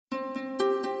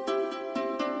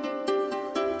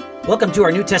Welcome to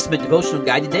our New Testament devotional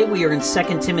guide. Today we are in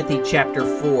 2 Timothy chapter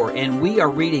 4, and we are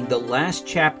reading the last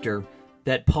chapter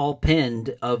that Paul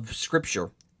penned of Scripture.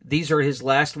 These are his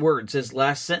last words, his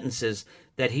last sentences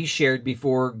that he shared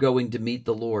before going to meet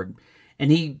the Lord.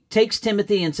 And he takes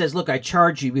Timothy and says, look, I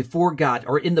charge you before God,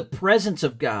 or in the presence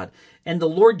of God, and the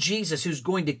Lord Jesus who's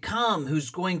going to come,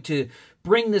 who's going to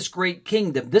bring this great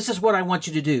kingdom. This is what I want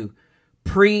you to do.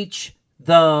 Preach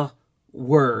the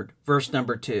word. Verse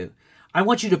number 2. I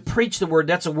want you to preach the word.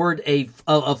 That's a word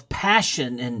of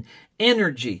passion and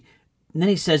energy. And then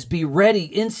he says, be ready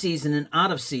in season and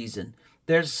out of season.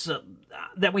 There's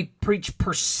that we preach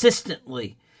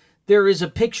persistently. There is a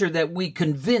picture that we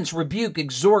convince, rebuke,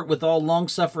 exhort with all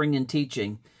long-suffering and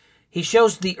teaching. He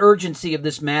shows the urgency of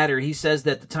this matter. He says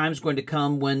that the time's going to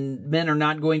come when men are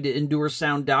not going to endure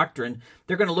sound doctrine.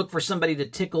 They're going to look for somebody to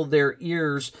tickle their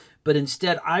ears, but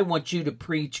instead, I want you to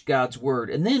preach God's word.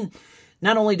 And then,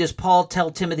 not only does Paul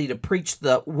tell Timothy to preach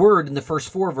the word in the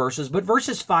first 4 verses, but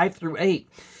verses 5 through 8,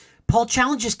 Paul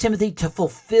challenges Timothy to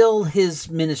fulfill his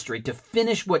ministry, to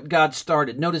finish what God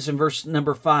started. Notice in verse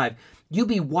number 5, you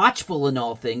be watchful in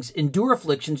all things, endure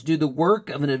afflictions, do the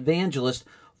work of an evangelist,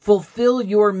 fulfill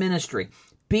your ministry.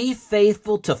 Be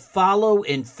faithful to follow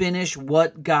and finish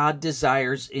what God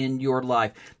desires in your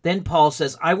life. Then Paul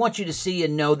says, I want you to see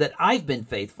and know that I've been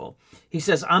faithful. He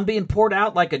says, I'm being poured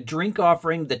out like a drink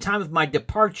offering. The time of my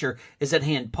departure is at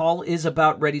hand. Paul is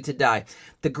about ready to die.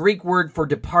 The Greek word for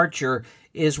departure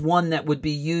is one that would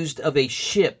be used of a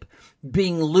ship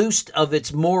being loosed of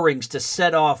its moorings to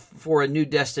set off for a new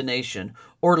destination,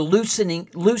 or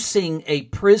loosing a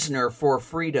prisoner for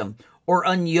freedom, or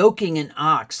unyoking an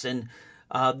ox, and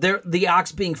the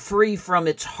ox being free from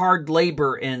its hard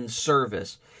labor and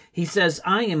service. He says,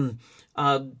 I am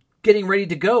getting ready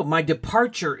to go. My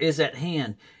departure is at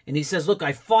hand. And he says, look,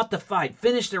 I fought the fight,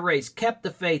 finished the race, kept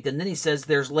the faith. And then he says,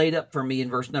 there's laid up for me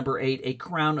in verse number 8, a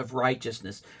crown of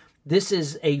righteousness. This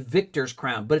is a victor's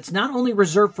crown, but it's not only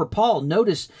reserved for Paul.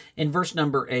 Notice in verse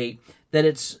number 8 that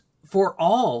it's for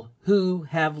all who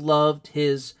have loved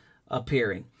his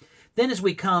appearing. Then as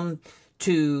we come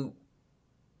to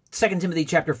 2 Timothy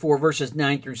chapter 4, verses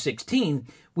 9 through 16,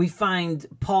 we find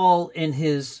Paul and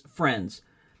his friends.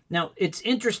 Now, it's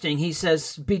interesting. He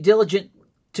says, be diligent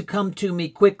to come to me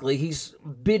quickly. He's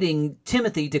bidding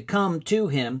Timothy to come to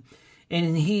him,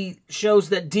 and he shows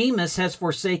that Demas has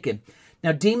forsaken.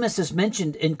 Now, Demas is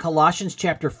mentioned in Colossians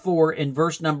chapter 4 and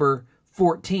verse number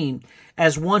 14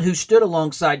 as one who stood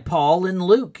alongside Paul and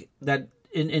Luke that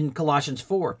in Colossians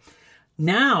 4.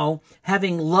 Now,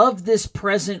 having loved this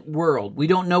present world, we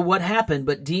don't know what happened,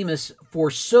 but Demas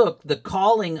forsook the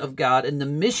calling of God and the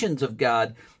missions of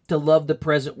God to love the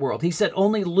present world. He said,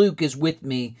 only Luke is with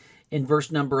me in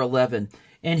verse number 11.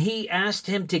 And he asked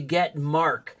him to get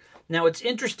Mark. Now, it's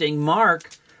interesting. Mark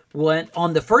went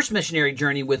on the first missionary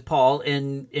journey with Paul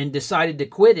and decided to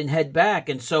quit and head back.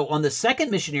 And so on the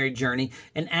second missionary journey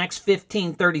in Acts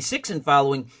 15:36 and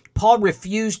following, Paul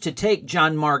refused to take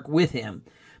John Mark with him.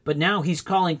 But now he's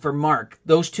calling for Mark.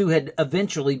 Those two had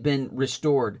eventually been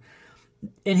restored.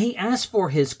 And he asked for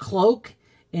his cloak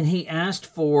and he asked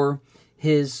for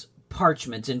his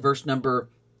parchments in verse number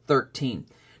 13.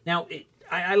 Now,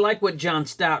 I like what John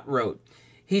Stott wrote.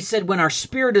 He said, when our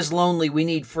spirit is lonely, we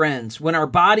need friends. When our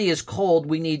body is cold,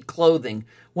 we need clothing.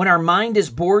 When our mind is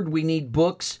bored, we need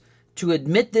books. To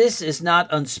admit this is not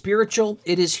unspiritual,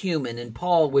 it is human. And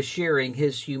Paul was sharing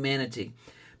his humanity.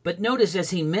 But notice as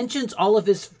he mentions all of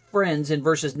his friends in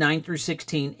verses 9 through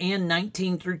 16 and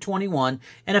 19 through 21,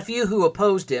 and a few who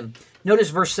opposed him, notice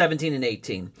verse 17 and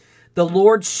 18. The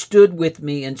Lord stood with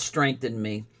me and strengthened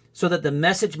me, so that the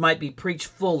message might be preached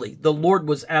fully. The Lord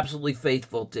was absolutely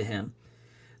faithful to him.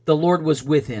 The Lord was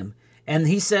with him. And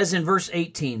he says in verse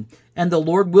 18, and the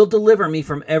Lord will deliver me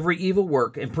from every evil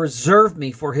work and preserve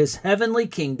me for his heavenly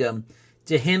kingdom.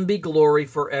 To him be glory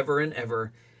forever and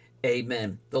ever.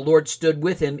 Amen. The Lord stood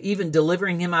with him, even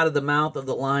delivering him out of the mouth of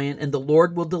the lion, and the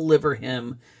Lord will deliver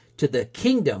him to the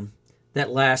kingdom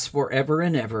that lasts forever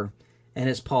and ever. And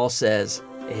as Paul says,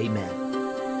 amen.